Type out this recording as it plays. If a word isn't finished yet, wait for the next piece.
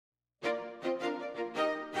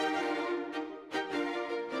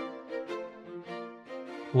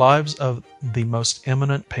Lives of the Most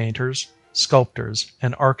Eminent Painters, Sculptors,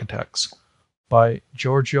 and Architects by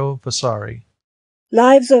Giorgio Vasari.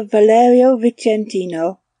 Lives of Valerio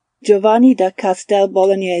Vicentino, Giovanni da Castel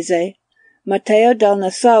Bolognese, Matteo del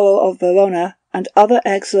Nassaro of Verona, and other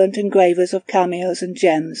excellent engravers of cameos and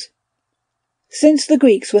gems. Since the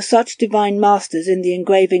Greeks were such divine masters in the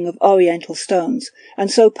engraving of oriental stones, and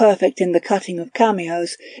so perfect in the cutting of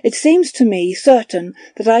cameos, it seems to me certain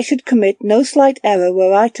that I should commit no slight error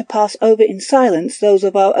were I to pass over in silence those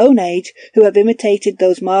of our own age who have imitated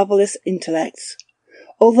those marvellous intellects.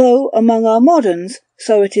 Although among our moderns,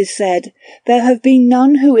 so it is said, there have been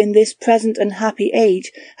none who in this present and happy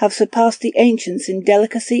age have surpassed the ancients in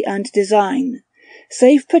delicacy and design,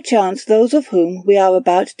 save perchance those of whom we are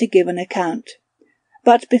about to give an account.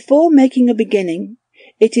 But before making a beginning,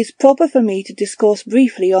 it is proper for me to discourse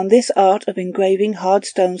briefly on this art of engraving hard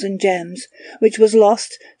stones and gems, which was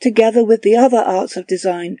lost, together with the other arts of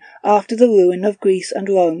design, after the ruin of Greece and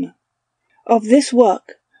Rome. Of this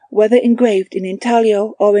work, whether engraved in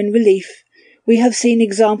intaglio or in relief, we have seen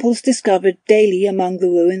examples discovered daily among the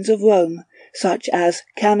ruins of Rome, such as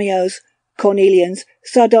cameos, cornelians,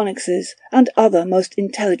 sardonyxes, and other most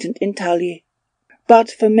intelligent intagli. But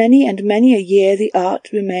for many and many a year the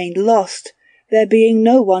art remained lost, there being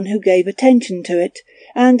no one who gave attention to it,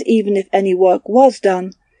 and even if any work was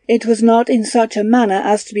done, it was not in such a manner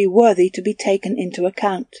as to be worthy to be taken into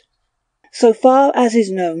account. So far as is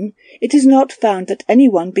known, it is not found that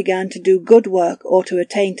anyone began to do good work or to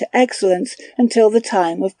attain to excellence until the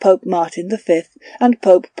time of Pope Martin V and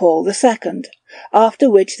Pope Paul II, after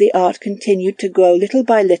which the art continued to grow little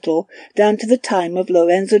by little down to the time of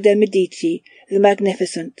Lorenzo de' Medici, the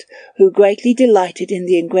Magnificent, who greatly delighted in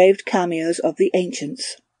the engraved cameos of the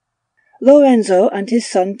ancients. Lorenzo and his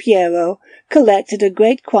son Piero collected a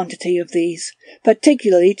great quantity of these,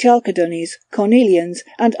 particularly chalcedones, cornelians,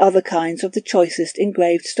 and other kinds of the choicest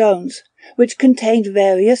engraved stones, which contained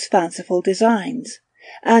various fanciful designs,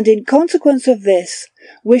 and in consequence of this,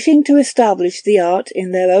 wishing to establish the art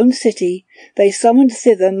in their own city, they summoned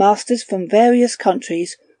thither masters from various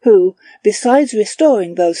countries, who, besides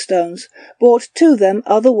restoring those stones, brought to them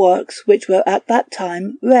other works which were at that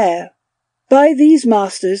time rare. By these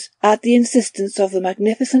masters, at the insistence of the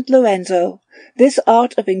magnificent Lorenzo, this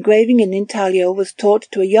art of engraving in intaglio was taught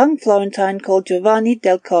to a young Florentine called Giovanni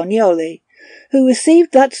del Cornioli, who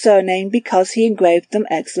received that surname because he engraved them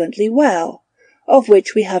excellently well, of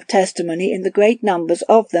which we have testimony in the great numbers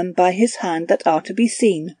of them by his hand that are to be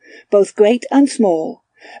seen, both great and small,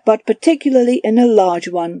 but particularly in a large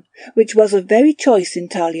one, which was of very choice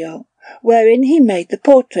intaglio, wherein he made the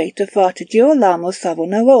portrait of Frate Girolamo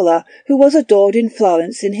Savonarola, who was adored in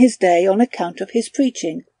Florence in his day on account of his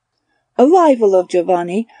preaching. A rival of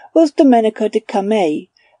Giovanni was Domenico de Camei,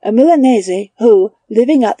 a Milanese who,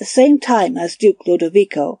 living at the same time as Duke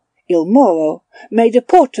Lodovico, Il Moro, made a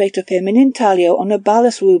portrait of him in intaglio on a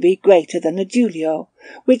balas ruby greater than a Giulio,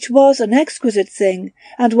 which was an exquisite thing,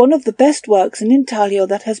 and one of the best works in intaglio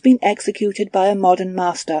that has been executed by a modern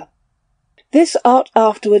master. This art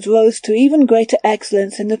afterwards rose to even greater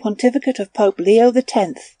excellence in the pontificate of Pope Leo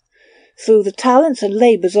X, through the talents and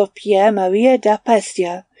labours of Pier Maria da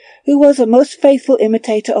Pescia, who was a most faithful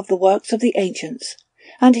imitator of the works of the ancients,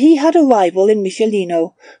 and he had a rival in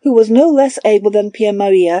Michelino, who was no less able than Pier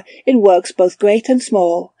Maria in works both great and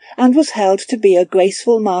small, and was held to be a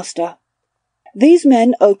graceful master. These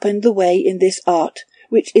men opened the way in this art,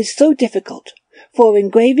 which is so difficult, for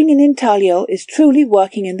engraving in intaglio is truly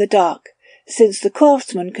working in the dark, since the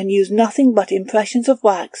craftsman can use nothing but impressions of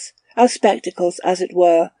wax, as spectacles as it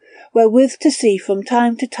were, wherewith to see from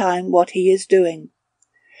time to time what he is doing.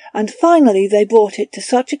 And finally they brought it to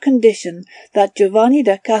such a condition that Giovanni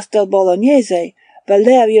da Castel Bolognese,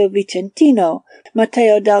 Valerio Vicentino,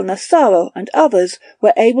 Matteo del Nassaro, and others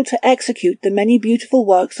were able to execute the many beautiful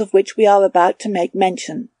works of which we are about to make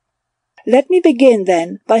mention. Let me begin,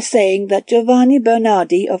 then, by saying that Giovanni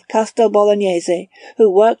Bernardi of Castel Bolognese,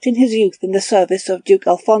 who worked in his youth in the service of Duke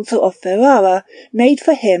Alfonso of Ferrara, made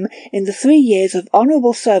for him, in the 3 years of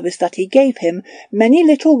honourable service that he gave him, many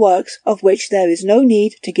little works of which there is no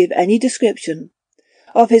need to give any description.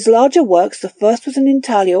 Of his larger works the first was an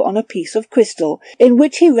intaglio on a piece of crystal, in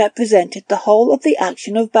which he represented the whole of the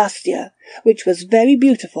action of Bastia, which was very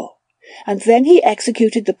beautiful. And then he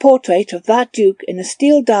executed the portrait of that duke in a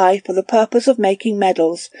steel die for the purpose of making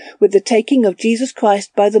medals, with the taking of Jesus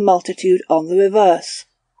Christ by the multitude on the reverse.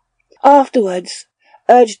 Afterwards,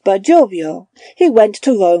 urged by Giovio, he went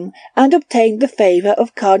to Rome and obtained the favour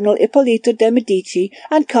of Cardinal Ippolito de' Medici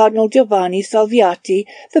and Cardinal Giovanni Salviati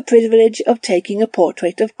the privilege of taking a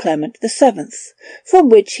portrait of Clement VII, from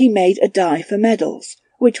which he made a die for medals,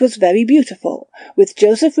 which was very beautiful, with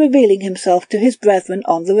Joseph revealing himself to his brethren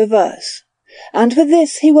on the reverse. And for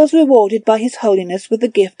this he was rewarded by his Holiness with the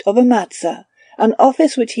gift of a mazza, an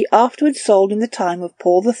office which he afterwards sold in the time of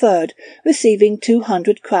Paul III, receiving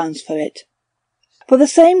 200 crowns for it. For the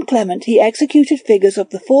same Clement he executed figures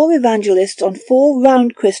of the 4 evangelists on 4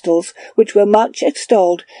 round crystals, which were much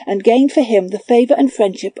extolled, and gained for him the favour and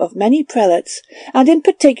friendship of many prelates, and in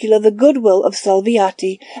particular the goodwill of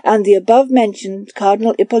Salviati and the above-mentioned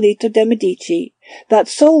Cardinal Ippolito de' Medici, that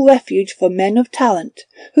sole refuge for men of talent,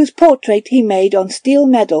 whose portrait he made on steel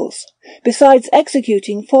medals, besides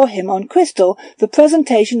executing for him on crystal the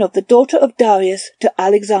presentation of the daughter of Darius to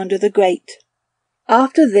Alexander the Great.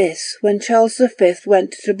 After this, when Charles V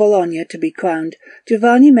went to Bologna to be crowned,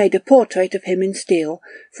 Giovanni made a portrait of him in steel,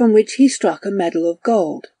 from which he struck a medal of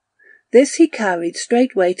gold. This he carried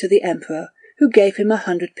straightway to the emperor, who gave him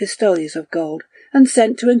 100 pistoles of gold, and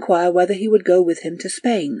sent to inquire whether he would go with him to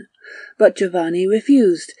Spain. But Giovanni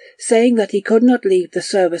refused, saying that he could not leave the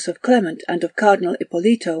service of Clement and of Cardinal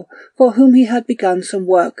Ippolito, for whom he had begun some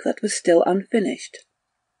work that was still unfinished.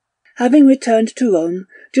 Having returned to Rome,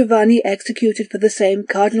 Giovanni executed for the same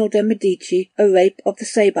Cardinal de' Medici a rape of the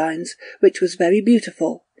Sabines, which was very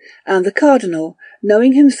beautiful, and the cardinal,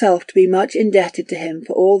 knowing himself to be much indebted to him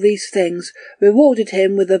for all these things, rewarded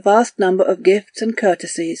him with a vast number of gifts and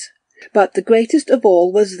courtesies. But the greatest of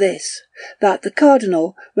all was this, that the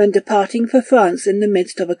cardinal, when departing for France in the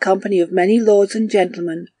midst of a company of many lords and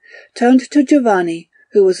gentlemen, turned to Giovanni,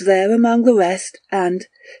 who was there among the rest, and,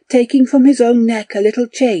 taking from his own neck a little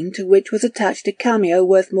chain to which was attached a cameo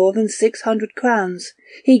worth more than 600 crowns,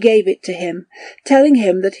 he gave it to him, telling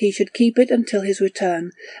him that he should keep it until his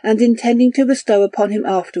return, and intending to bestow upon him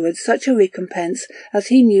afterwards such a recompense as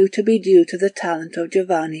he knew to be due to the talent of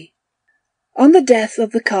Giovanni. On the death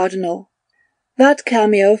of the cardinal, that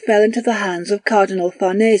cameo fell into the hands of Cardinal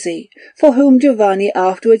Farnese, for whom Giovanni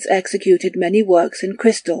afterwards executed many works in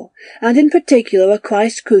crystal, and in particular a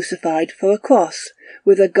Christ crucified for a cross,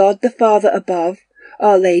 with a God the Father above,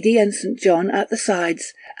 Our Lady and St. John at the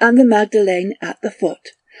sides, and the Magdalene at the foot.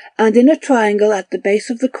 And in a triangle at the base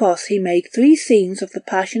of the cross he made 3 scenes of the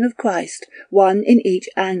Passion of Christ, one in each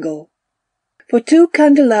angle. For 2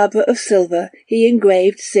 candelabra of silver he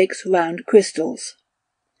engraved 6 round crystals.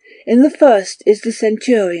 In the first is the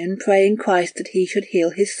centurion praying Christ that he should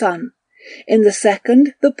heal his son. In the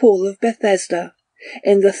second, the pool of Bethesda.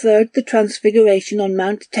 In the third, the transfiguration on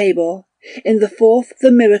Mount Tabor. In the fourth,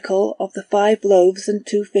 the miracle of the 5 loaves and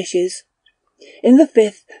 2 fishes. In the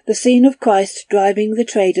fifth, the scene of Christ driving the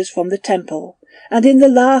traders from the temple. And in the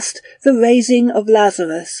last, the raising of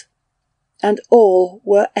Lazarus. And all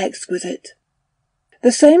were exquisite.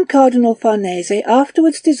 The same Cardinal Farnese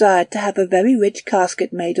afterwards desired to have a very rich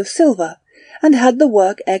casket made of silver, and had the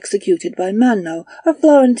work executed by Manno, a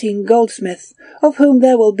Florentine goldsmith, of whom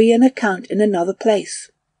there will be an account in another place.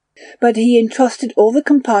 But he entrusted all the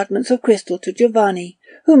compartments of crystal to Giovanni,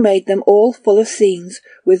 who made them all full of scenes,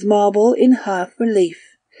 with marble in half relief.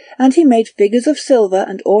 And he made figures of silver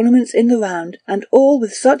and ornaments in the round, and all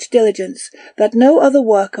with such diligence, that no other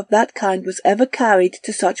work of that kind was ever carried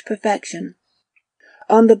to such perfection.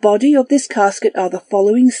 On the body of this casket are the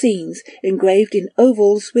following scenes, engraved in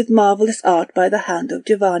ovals with marvellous art by the hand of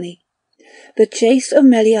Giovanni: the chase of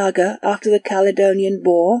Meleager after the Caledonian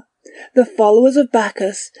boar, the followers of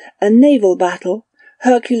Bacchus, a naval battle,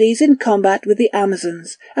 Hercules in combat with the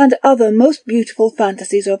Amazons, and other most beautiful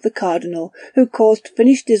fantasies of the cardinal, who caused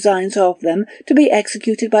finished designs of them to be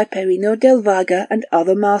executed by Perino del Vaga and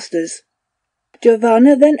other masters.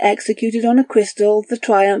 Giovanni then executed on a crystal the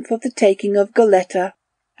triumph of the taking of Goletta,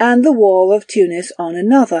 and the war of Tunis on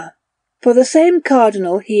another. For the same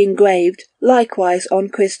cardinal he engraved, likewise on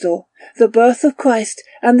crystal, the birth of Christ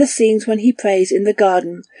and the scenes when he prays in the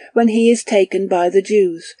garden, when he is taken by the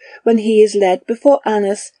Jews, when he is led before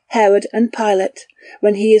Annas, Herod, and Pilate,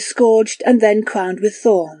 when he is scourged and then crowned with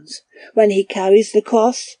thorns, when he carries the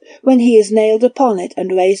cross, when he is nailed upon it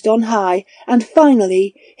and raised on high, and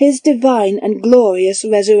finally his divine and glorious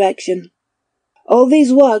resurrection. All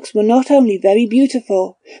these works were not only very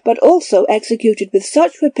beautiful, but also executed with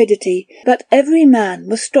such rapidity that every man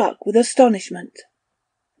was struck with astonishment.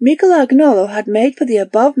 Michelagnolo had made for the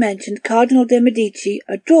above-mentioned Cardinal de' Medici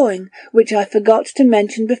a drawing, which I forgot to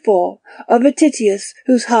mention before, of a Titius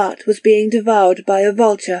whose heart was being devoured by a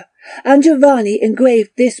vulture, and Giovanni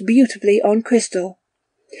engraved this beautifully on crystal.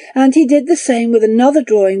 And he did the same with another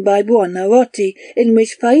drawing by Buonarroti, in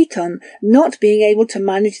which Phaeton, not being able to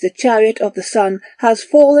manage the chariot of the sun, has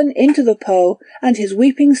fallen into the Po, and his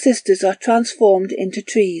weeping sisters are transformed into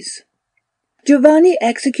trees. Giovanni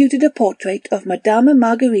executed a portrait of Madama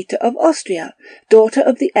Margherita of Austria, daughter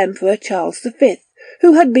of the Emperor Charles V,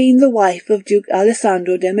 who had been the wife of Duke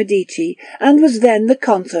Alessandro de' Medici, and was then the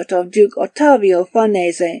consort of Duke Ottavio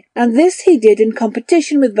Farnese, and this he did in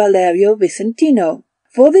competition with Valerio Vicentino.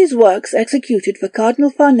 For these works executed for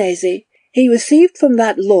Cardinal Farnese, he received from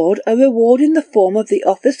that lord a reward in the form of the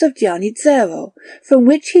office of Giannizzero, from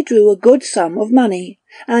which he drew a good sum of money,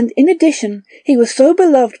 and in addition he was so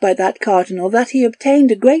beloved by that cardinal that he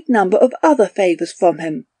obtained a great number of other favours from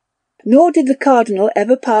him. Nor did the cardinal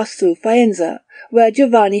ever pass through Vicenza, where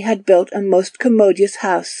Giovanni had built a most commodious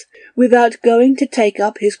house, without going to take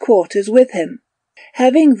up his quarters with him.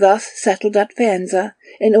 Having thus settled at Vicenza,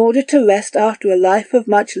 in order to rest after a life of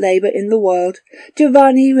much labour in the world,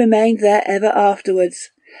 Giovanni remained there ever afterwards,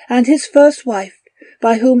 and his first wife,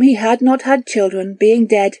 by whom he had not had children, being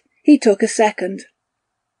dead, he took a second.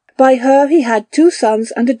 By her he had 2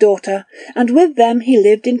 sons and a daughter, and with them he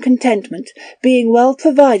lived in contentment, being well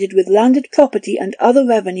provided with landed property and other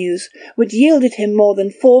revenues, which yielded him more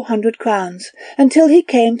than 400 crowns, until he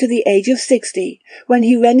came to the age of 60, when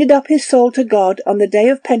he rendered up his soul to God on the day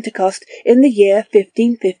of Pentecost in the year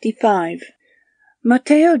 1555.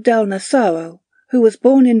 Matteo del Nassaro, who was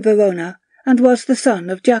born in Verona, and was the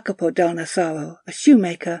son of Jacopo del Nassaro, a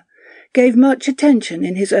shoemaker, gave much attention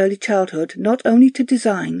in his early childhood not only to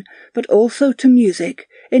design, but also to music,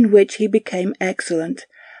 in which he became excellent,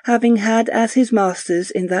 having had as his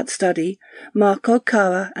masters in that study Marco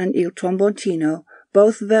Carra and Il Tromboncino,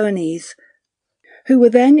 both Veronese, who were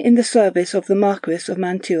then in the service of the Marquis of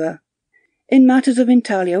Mantua. In matters of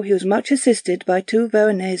intaglio he was much assisted by 2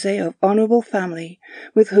 Veronese of honourable family,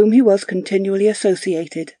 with whom he was continually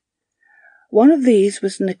associated. One of these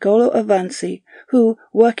was Niccolo Avanzi, who,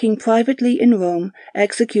 working privately in Rome,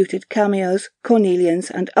 executed cameos,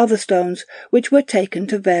 cornelians, and other stones which were taken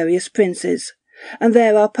to various princes, and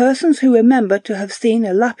there are persons who remember to have seen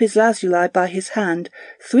a lapis lazuli by his hand,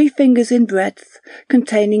 3 fingers in breadth,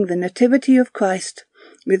 containing the Nativity of Christ,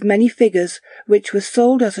 with many figures, which was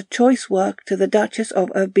sold as a choice work to the Duchess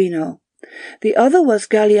of Urbino. The other was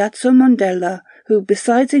Galeazzo Mondella, who,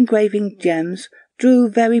 besides engraving gems, drew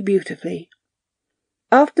very beautifully.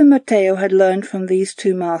 After Matteo had learned from these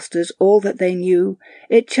 2 masters all that they knew,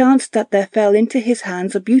 it chanced that there fell into his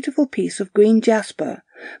hands a beautiful piece of green jasper,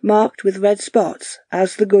 marked with red spots,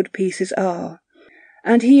 as the good pieces are,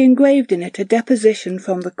 and he engraved in it a deposition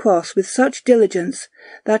from the cross with such diligence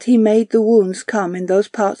that he made the wounds come in those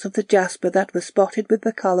parts of the jasper that were spotted with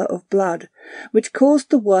the colour of blood, which caused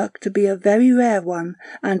the work to be a very rare one,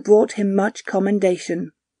 and brought him much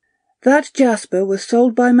commendation. That jasper was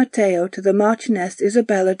sold by Matteo to the Marchioness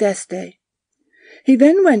Isabella d'Este. He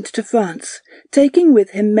then went to France, taking with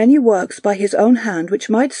him many works by his own hand which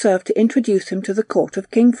might serve to introduce him to the court of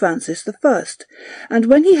King Francis I, and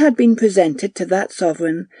when he had been presented to that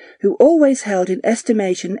sovereign, who always held in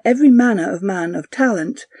estimation every manner of man of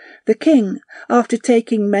talent, the king, after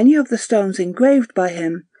taking many of the stones engraved by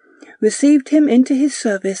him, received him into his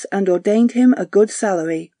service and ordained him a good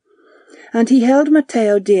salary. And he held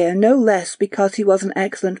Matteo dear no less because he was an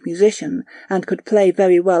excellent musician, and could play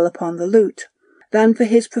very well upon the lute, than for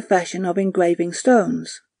his profession of engraving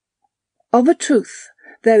stones. Of a truth,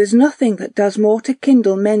 there is nothing that does more to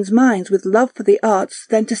kindle men's minds with love for the arts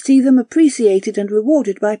than to see them appreciated and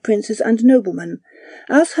rewarded by princes and noblemen,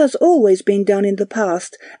 as has always been done in the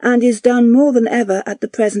past, and is done more than ever at the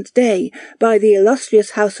present day, by the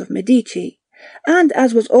illustrious house of Medici, and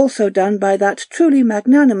as was also done by that truly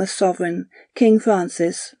magnanimous sovereign, King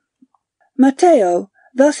Francis. Matteo,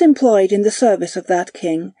 thus employed in the service of that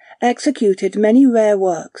king, executed many rare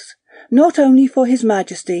works, not only for his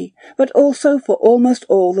Majesty, but also for almost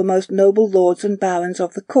all the most noble lords and barons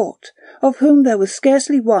of the court, of whom there was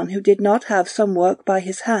scarcely one who did not have some work by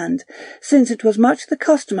his hand, since it was much the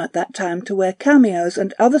custom at that time to wear cameos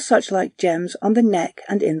and other such-like gems on the neck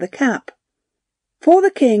and in the cap. For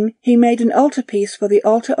the king he made an altarpiece for the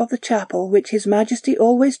altar of the chapel which his Majesty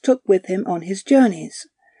always took with him on his journeys,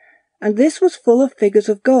 and this was full of figures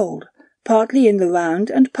of gold, partly in the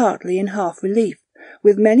round and partly in half-relief,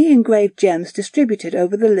 with many engraved gems distributed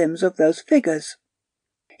over the limbs of those figures.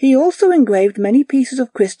 He also engraved many pieces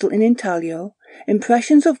of crystal in intaglio,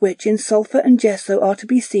 impressions of which in sulphur and gesso are to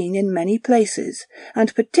be seen in many places,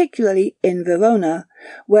 and particularly in Verona,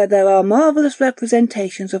 where there are marvellous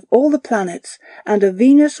representations of all the planets, and a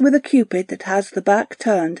Venus with a Cupid that has the back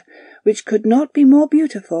turned, which could not be more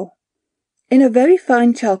beautiful. In a very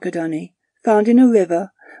fine chalcedony, found in a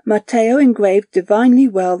river, Matteo engraved divinely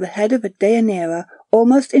well the head of a Deianira,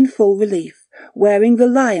 almost in full relief, wearing the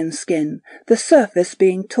lion's skin, the surface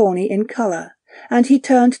being tawny in colour, and he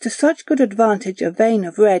turned to such good advantage a vein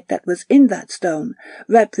of red that was in that stone,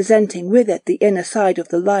 representing with it the inner side of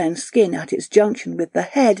the lion's skin at its junction with the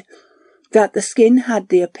head, that the skin had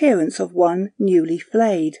the appearance of one newly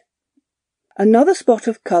flayed. Another spot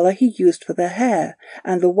of colour he used for the hair,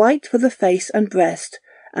 and the white for the face and breast,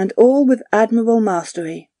 and all with admirable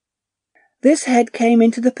mastery. This head came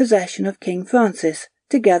into the possession of King Francis,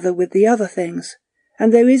 together with the other things,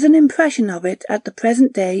 and there is an impression of it at the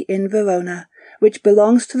present day in Verona, which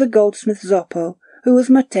belongs to the goldsmith Zoppo, who was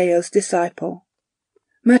Matteo's disciple.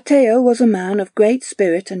 Matteo was a man of great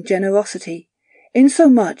spirit and generosity,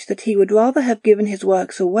 insomuch that he would rather have given his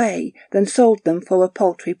works away than sold them for a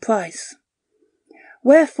paltry price.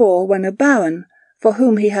 Wherefore, when a baron, for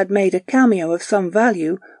whom he had made a cameo of some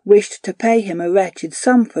value, wished to pay him a wretched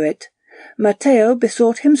sum for it, Matteo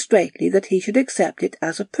besought him straitly that he should accept it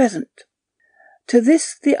as a present. To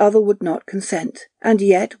this the other would not consent, and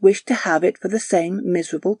yet wished to have it for the same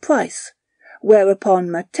miserable price,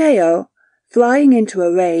 whereupon Matteo, flying into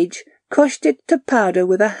a rage, crushed it to powder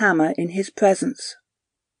with a hammer in his presence.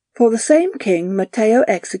 For the same king Matteo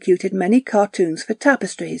executed many cartoons for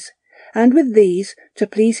tapestries, and with these, to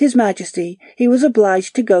please his majesty, he was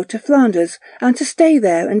obliged to go to Flanders, and to stay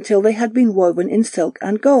there until they had been woven in silk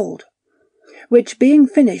and gold, which being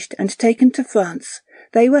finished and taken to France,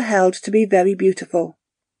 they were held to be very beautiful.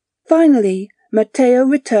 Finally, Matteo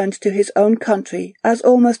returned to his own country, as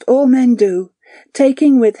almost all men do,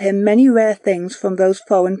 taking with him many rare things from those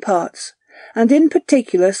foreign parts, and in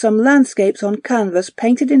particular some landscapes on canvas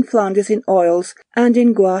painted in Flanders in oils and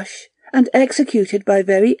in gouache, and executed by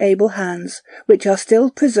very able hands, which are still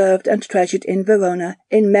preserved and treasured in Verona,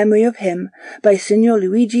 in memory of him, by Signor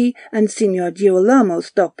Luigi and Signor Girolamo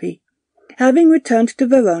Stoppi. Having returned to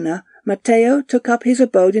Verona, Matteo took up his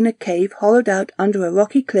abode in a cave hollowed out under a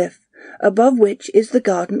rocky cliff, above which is the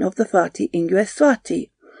garden of the Frati Ingressati,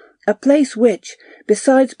 a place which,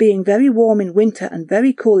 besides being very warm in winter and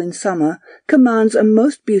very cool in summer, commands a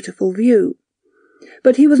most beautiful view.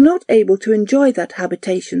 But he was not able to enjoy that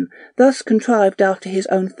habitation, thus contrived after his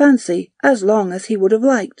own fancy, as long as he would have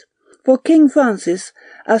liked. For King Francis,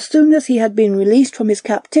 as soon as he had been released from his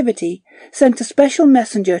captivity, sent a special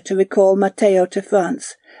messenger to recall Matteo to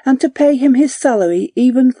France, and to pay him his salary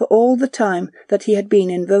even for all the time that he had been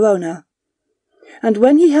in Verona. And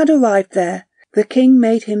when he had arrived there, the king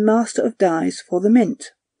made him master of dies for the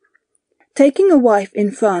mint. Taking a wife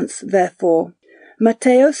in France, therefore,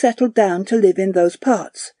 Matteo settled down to live in those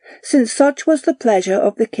parts, since such was the pleasure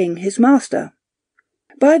of the king his master.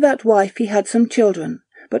 By that wife he had some children,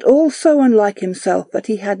 but all so unlike himself that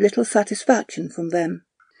he had little satisfaction from them.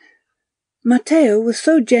 Matteo was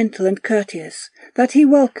so gentle and courteous that he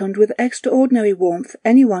welcomed with extraordinary warmth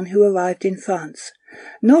anyone who arrived in France,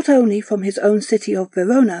 not only from his own city of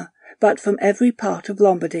Verona, but from every part of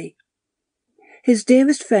Lombardy. His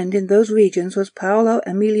dearest friend in those regions was Paolo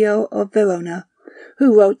Emilio of Verona,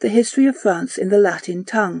 who wrote the history of France in the Latin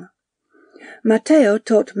tongue. Matteo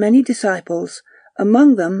taught many disciples,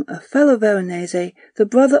 among them a fellow Veronese, the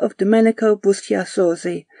brother of Domenico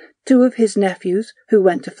Bustiasorsi, two of his nephews, who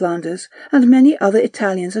went to Flanders, and many other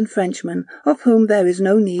Italians and Frenchmen, of whom there is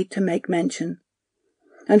no need to make mention.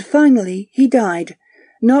 And finally he died,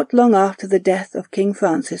 not long after the death of King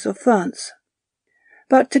Francis of France.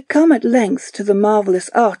 But to come at length to the marvellous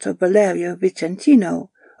art of Valerio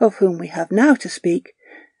Vicentino, of whom we have now to speak,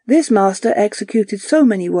 this master executed so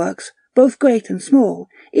many works, both great and small,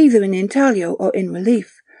 either in intaglio or in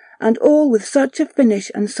relief, and all with such a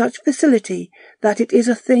finish and such facility that it is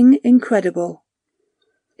a thing incredible.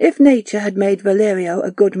 If nature had made Valerio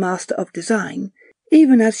a good master of design,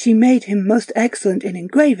 even as she made him most excellent in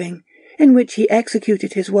engraving, in which he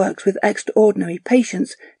executed his works with extraordinary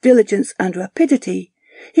patience, diligence, and rapidity,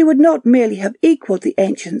 he would not merely have equalled the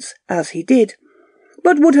ancients, as he did,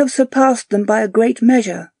 but would have surpassed them by a great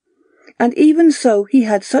measure. And even so he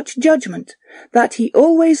had such judgment, that he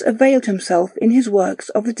always availed himself in his works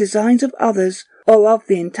of the designs of others, or of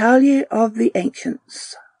the intagli of the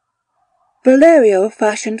ancients. Valerio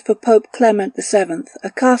fashioned for Pope Clement VII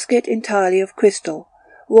a casket entirely of crystal,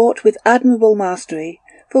 wrought with admirable mastery,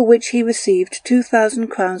 for which he received 2,000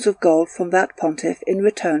 crowns of gold from that pontiff in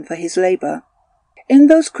return for his labour. In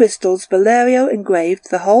those crystals Valerio engraved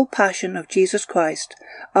the whole Passion of Jesus Christ,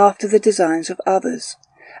 after the designs of others,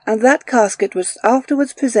 and that casket was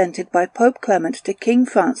afterwards presented by Pope Clement to King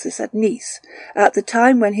Francis at Nice, at the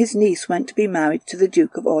time when his niece went to be married to the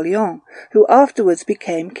Duke of Orleans, who afterwards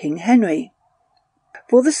became King Henry.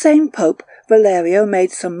 For the same Pope, Valerio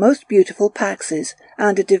made some most beautiful paxes,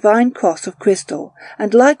 and a divine cross of crystal,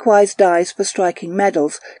 and likewise dies for striking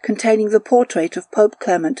medals, containing the portrait of Pope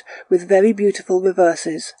Clement with very beautiful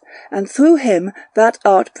reverses, and through him that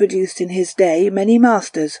art produced in his day many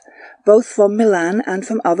masters, both from Milan and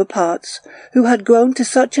from other parts, who had grown to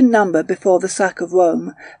such a number before the sack of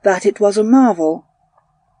Rome, that it was a marvel.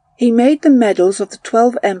 He made the medals of the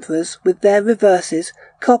 12 emperors with their reverses,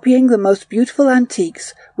 copying the most beautiful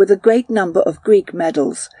antiques, with a great number of Greek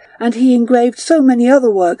medals, and he engraved so many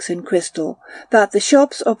other works in crystal, that the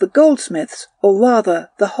shops of the goldsmiths, or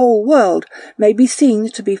rather the whole world, may be seen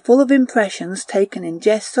to be full of impressions taken in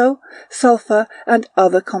gesso, sulphur, and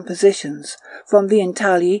other compositions, from the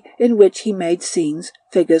intagli in which he made scenes,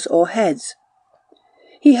 figures, or heads.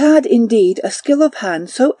 He had indeed a skill of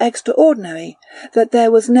hand so extraordinary, that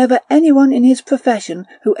there was never anyone in his profession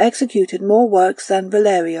who executed more works than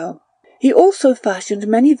Valerio. He also fashioned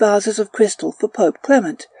many vases of crystal for Pope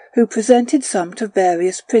Clement, who presented some to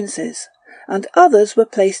various princes, and others were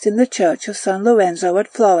placed in the church of San Lorenzo at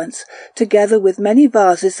Florence, together with many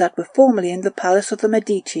vases that were formerly in the palace of the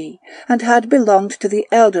Medici, and had belonged to the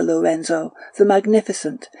elder Lorenzo, the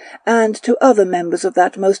Magnificent, and to other members of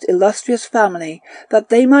that most illustrious family, that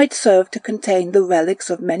they might serve to contain the relics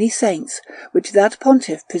of many saints, which that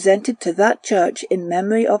pontiff presented to that church in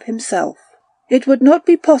memory of himself. It would not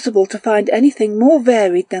be possible to find anything more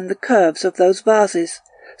varied than the curves of those vases,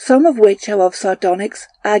 some of which are of sardonyx,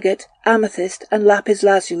 agate, amethyst, and lapis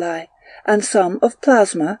lazuli, and some of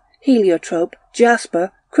plasma, heliotrope,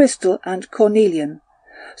 jasper, crystal, and cornelian,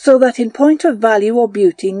 so that in point of value or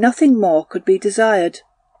beauty nothing more could be desired.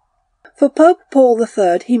 For Pope Paul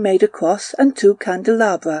III he made a cross and 2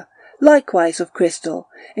 candelabra, likewise of crystal,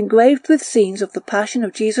 engraved with scenes of the Passion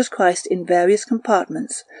of Jesus Christ in various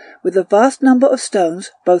compartments, with a vast number of stones,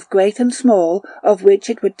 both great and small, of which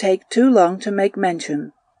it would take too long to make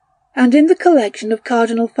mention. And in the collection of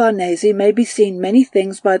Cardinal Farnese may be seen many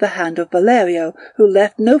things by the hand of Valerio, who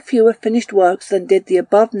left no fewer finished works than did the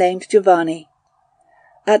above-named Giovanni.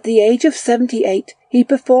 At the age of 78 he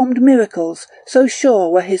performed miracles, so sure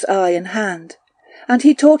were his eye and hand, and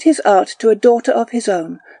he taught his art to a daughter of his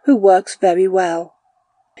own, who works very well.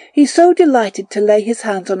 He so delighted to lay his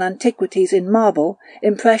hands on antiquities in marble,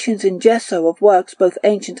 impressions in gesso of works both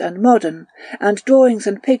ancient and modern, and drawings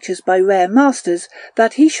and pictures by rare masters,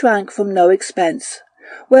 that he shrank from no expense,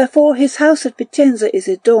 wherefore his house at Vicenza is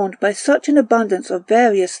adorned by such an abundance of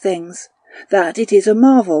various things, that it is a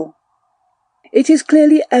marvel. It is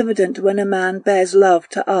clearly evident when a man bears love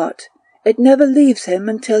to art, it never leaves him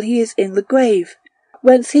until he is in the grave,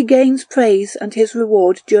 whence he gains praise and his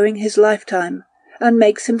reward during his lifetime, and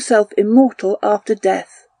makes himself immortal after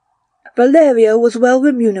death. Valerio was well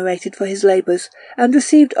remunerated for his labours, and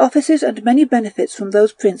received offices and many benefits from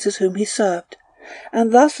those princes whom he served,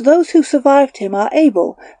 and thus those who survived him are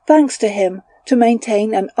able, thanks to him, to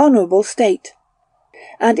maintain an honourable state.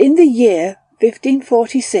 And in the year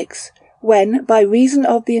 1546, when, by reason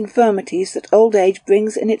of the infirmities that old age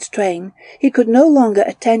brings in its train, he could no longer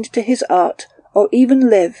attend to his art, or even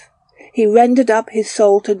live, he rendered up his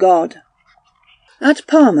soul to God. At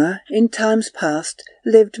Parma, in times past,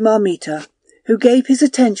 lived Marmita, who gave his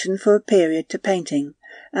attention for a period to painting,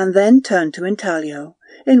 and then turned to intaglio,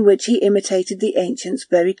 in which he imitated the ancients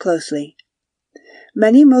very closely.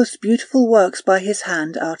 Many most beautiful works by his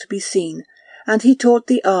hand are to be seen, and he taught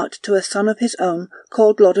the art to a son of his own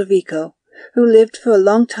called Lodovico, who lived for a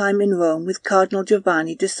long time in Rome with Cardinal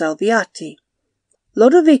Giovanni de Salviati.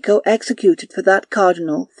 Lodovico executed for that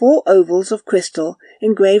cardinal 4 ovals of crystal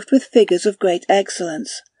engraved with figures of great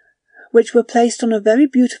excellence, which were placed on a very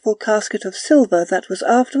beautiful casket of silver that was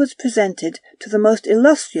afterwards presented to the most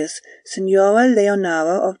illustrious Signora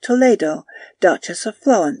Leonara of Toledo, Duchess of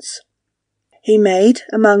Florence. He made,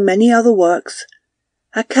 among many other works,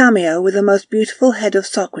 a cameo with a most beautiful head of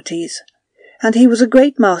Socrates, and he was a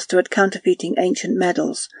great master at counterfeiting ancient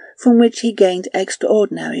medals, from which he gained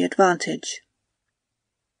extraordinary advantage.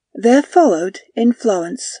 There followed, in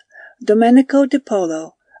Florence, Domenico di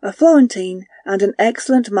Polo, a Florentine and an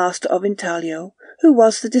excellent master of intaglio, who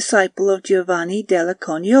was the disciple of Giovanni della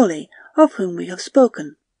Cornioli, of whom we have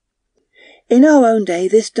spoken. In our own day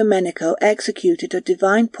this Domenico executed a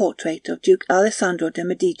divine portrait of Duke Alessandro de'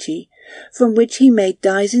 Medici, from which he made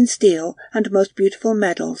dies in steel and most beautiful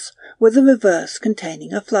medals, with a reverse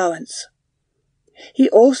containing a Florence. He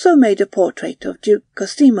also made a portrait of Duke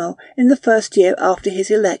Cosimo in the first year after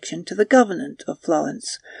his election to the government of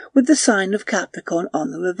Florence, with the sign of Capricorn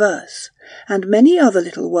on the reverse, and many other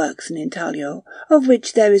little works in intaglio, of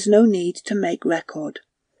which there is no need to make record.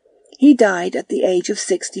 He died at the age of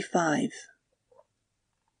 65.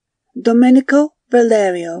 Domenico,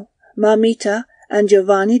 Valerio, Marmita, and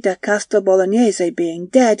Giovanni da Castel Bolognese being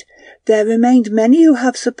dead, there remained many who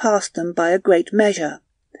have surpassed them by a great measure.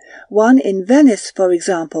 One in Venice, for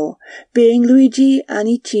example, being Luigi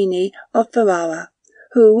Anicini of Ferrara,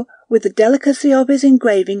 who, with the delicacy of his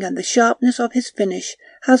engraving and the sharpness of his finish,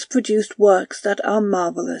 has produced works that are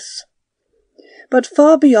marvellous. But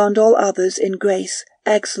far beyond all others in grace,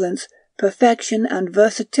 excellence, perfection, and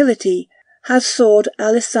versatility has soared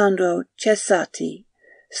Alessandro Cesati,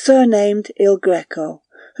 surnamed Il Greco,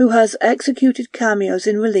 who has executed cameos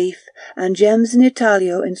in relief and gems in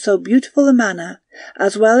intaglio in so beautiful a manner,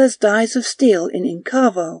 as well as dies of steel in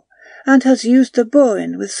incavo, and has used the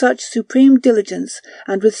burin with such supreme diligence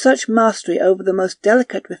and with such mastery over the most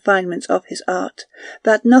delicate refinements of his art,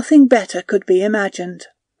 that nothing better could be imagined.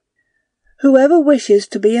 Whoever wishes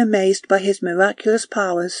to be amazed by his miraculous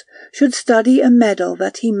powers should study a medal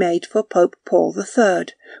that he made for Pope Paul III,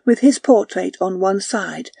 with his portrait on one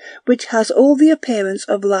side, which has all the appearance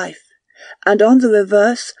of life, and on the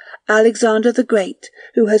reverse Alexander the Great,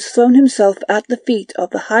 who has thrown himself at the feet of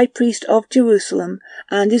the high priest of Jerusalem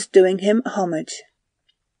and is doing him homage.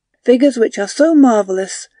 Figures which are so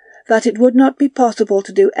marvellous that it would not be possible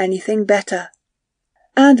to do anything better.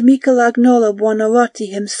 And Michelagnolo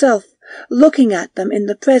Buonarroti himself, looking at them in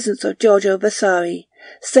the presence of Giorgio Vasari,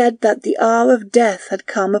 said that the hour of death had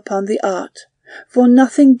come upon the art, for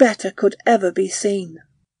nothing better could ever be seen.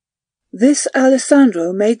 This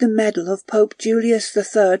Alessandro made the medal of Pope Julius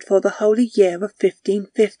III for the holy year of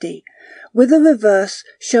 1550, with a reverse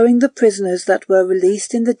showing the prisoners that were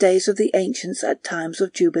released in the days of the ancients at times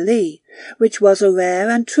of Jubilee, which was a rare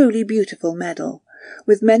and truly beautiful medal,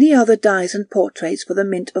 with many other dies and portraits for the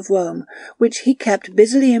Mint of Rome, which he kept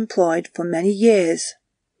busily employed for many years.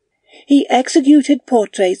 He executed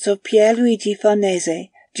portraits of Pier Luigi Farnese,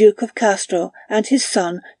 Duke of Castro, and his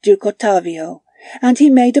son, Duke Ottavio, and he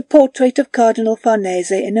made a portrait of Cardinal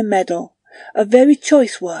Farnese in a medal, a very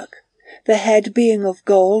choice work, the head being of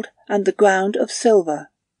gold and the ground of silver.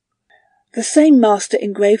 The same master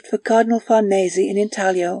engraved for Cardinal Farnese in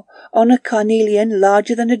intaglio, on a carnelian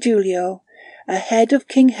larger than a giulio, a head of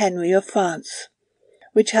King Henry of France,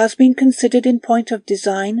 which has been considered in point of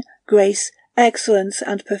design, grace, excellence,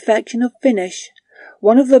 and perfection of finish,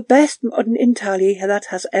 one of the best modern intagli that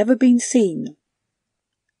has ever been seen.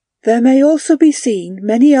 There may also be seen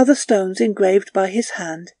many other stones engraved by his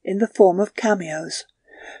hand in the form of cameos.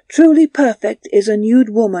 Truly perfect is a nude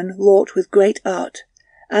woman wrought with great art,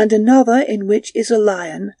 and another in which is a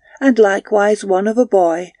lion, and likewise one of a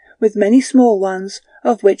boy, with many small ones,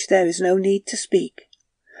 of which there is no need to speak.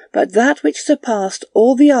 But that which surpassed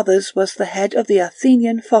all the others was the head of the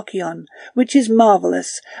Athenian Phocion, which is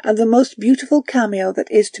marvellous, and the most beautiful cameo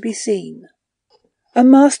that is to be seen. A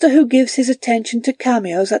master who gives his attention to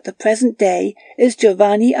cameos at the present day is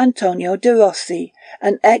Giovanni Antonio de Rossi,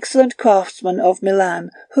 an excellent craftsman of Milan,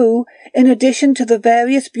 who, in addition to the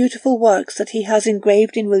various beautiful works that he has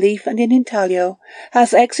engraved in relief and in intaglio,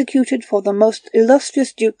 has executed for the most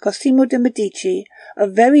illustrious Duke Cosimo de' Medici a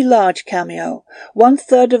very large cameo,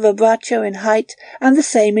 1/3 of a braccio in height and the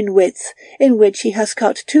same in width, in which he has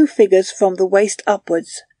cut 2 figures from the waist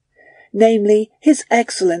upwards, namely His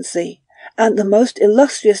Excellency, and the most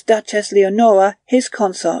illustrious Duchess Leonora, his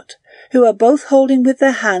consort, who are both holding with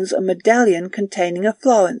their hands a medallion containing a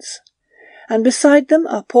Florence, and beside them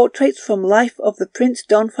are portraits from life of the Prince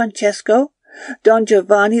Don Francesco, Don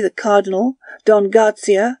Giovanni the Cardinal, Don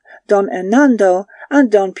Grazia, Don Hernando, and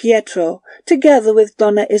Don Pietro, together with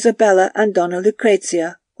Donna Isabella and Donna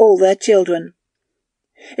Lucrezia, all their children.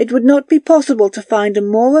 It would not be possible to find a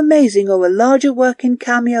more amazing or a larger work in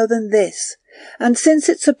cameo than this, and since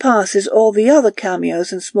it surpasses all the other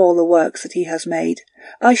cameos and smaller works that he has made,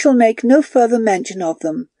 I shall make no further mention of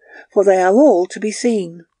them, for they are all to be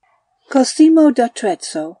seen. Cosimo da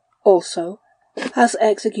Trezzo, also, has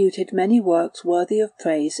executed many works worthy of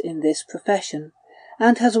praise in this profession,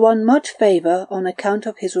 and has won much favour on account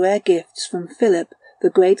of his rare gifts from Philip, the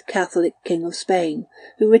great Catholic King of Spain,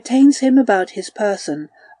 who retains him about his person,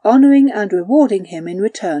 honouring and rewarding him in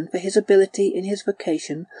return for his ability in his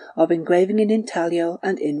vocation of engraving in intaglio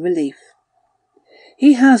and in relief.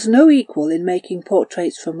 He has no equal in making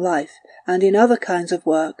portraits from life, and in other kinds of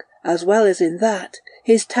work, as well as in that,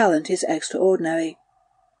 his talent is extraordinary.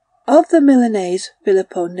 Of the Milanese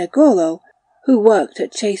Filippo Negoro, who worked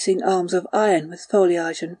at chasing arms of iron with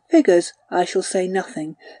foliage and figures, I shall say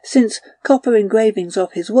nothing, since copper engravings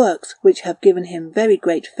of his works, which have given him very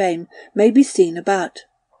great fame, may be seen about.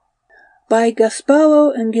 By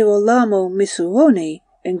Gasparo and Girolamo Misuroni,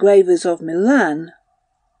 engravers of Milan,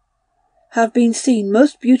 have been seen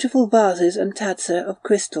most beautiful vases and tazze of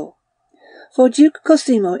crystal, For Duke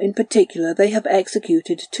Cosimo in particular they have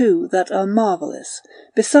executed two that are marvellous,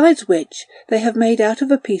 besides which they have made out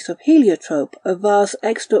of a piece of heliotrope a vase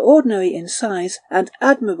extraordinary in size and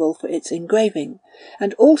admirable for its engraving,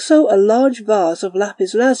 and also a large vase of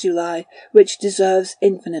lapis lazuli which deserves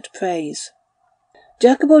infinite praise.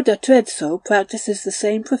 Jacopo da Trezzo practices the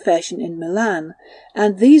same profession in Milan,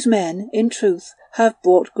 and these men, in truth, have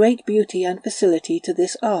brought great beauty and facility to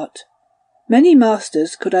this art. Many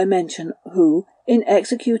masters could I mention who, in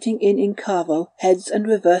executing in incavo heads and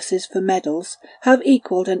reverses for medals, have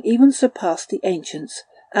equalled and even surpassed the ancients,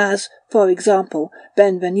 as, for example,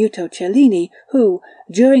 Benvenuto Cellini, who,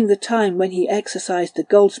 during the time when he exercised the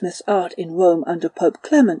goldsmith's art in Rome under Pope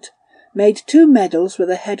Clement, made two medals with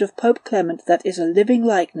a head of Pope Clement that is a living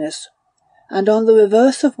likeness, and on the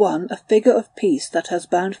reverse of one a figure of peace that has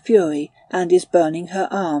bound Fury and is burning her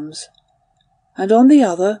arms, and on the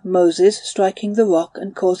other Moses striking the rock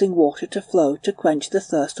and causing water to flow to quench the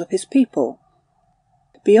thirst of his people,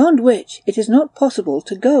 beyond which it is not possible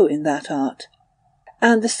to go in that art.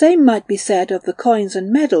 And the same might be said of the coins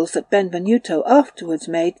and medals that Benvenuto afterwards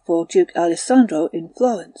made for Duke Alessandro in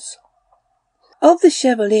Florence. Of the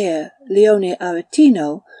Chevalier Leone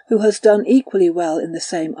Aretino, who has done equally well in the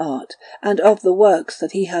same art, and of the works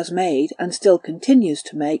that he has made and still continues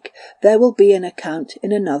to make, there will be an account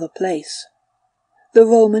in another place. The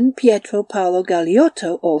Roman Pietro Paolo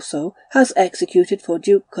Galeotto also has executed for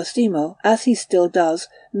Duke Cosimo, as he still does,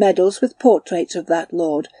 medals with portraits of that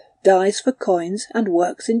lord, dies for coins, and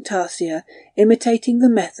works in tarsia, imitating the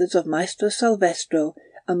methods of Maestro Salvestro,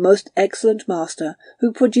 a most excellent master,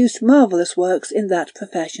 who produced marvellous works in that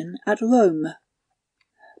profession at Rome.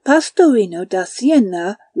 Pastorino da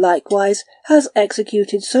Siena, likewise, has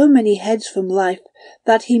executed so many heads from life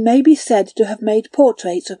that he may be said to have made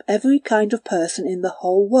portraits of every kind of person in the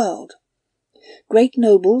whole world. Great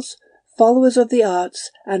nobles, followers of the arts,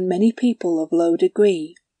 and many people of low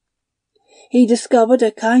degree. He discovered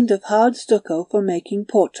a kind of hard stucco for making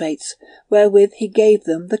portraits, wherewith he gave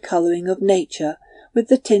them the colouring of nature, with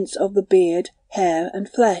the tints of the beard, hair, and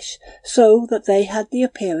flesh, so that they had the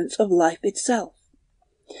appearance of life itself.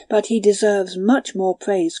 But he deserves much more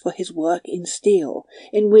praise for his work in steel,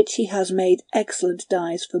 in which he has made excellent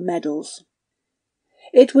dies for medals.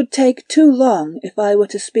 It would take too long if I were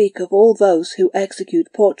to speak of all those who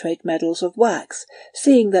execute portrait medals of wax,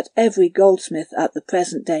 seeing that every goldsmith at the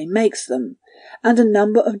present day makes them, and a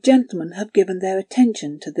number of gentlemen have given their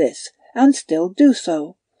attention to this, and still do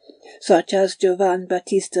so, such as Giovan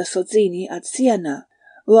Battista Sozzini at Siena,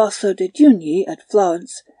 Rosso de Giugni at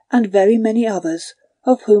Florence, and very many others,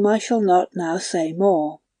 of whom I shall not now say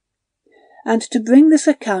more. And to bring this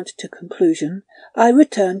account to conclusion, I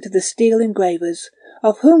return to the steel engravers,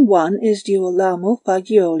 of whom one is Girolamo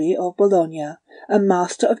Fagioli of Bologna, a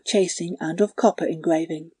master of chasing and of copper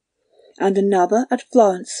engraving, and another at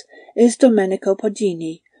Florence is Domenico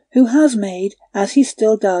Poggini, who has made, as he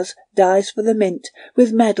still does, dies for the mint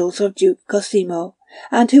with medals of Duke Cosimo,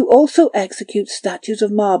 and who also executes statues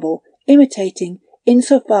of marble, imitating, in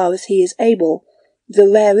so far as he is able, the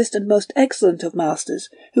rarest and most excellent of masters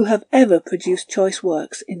who have ever produced choice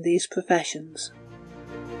works in these professions.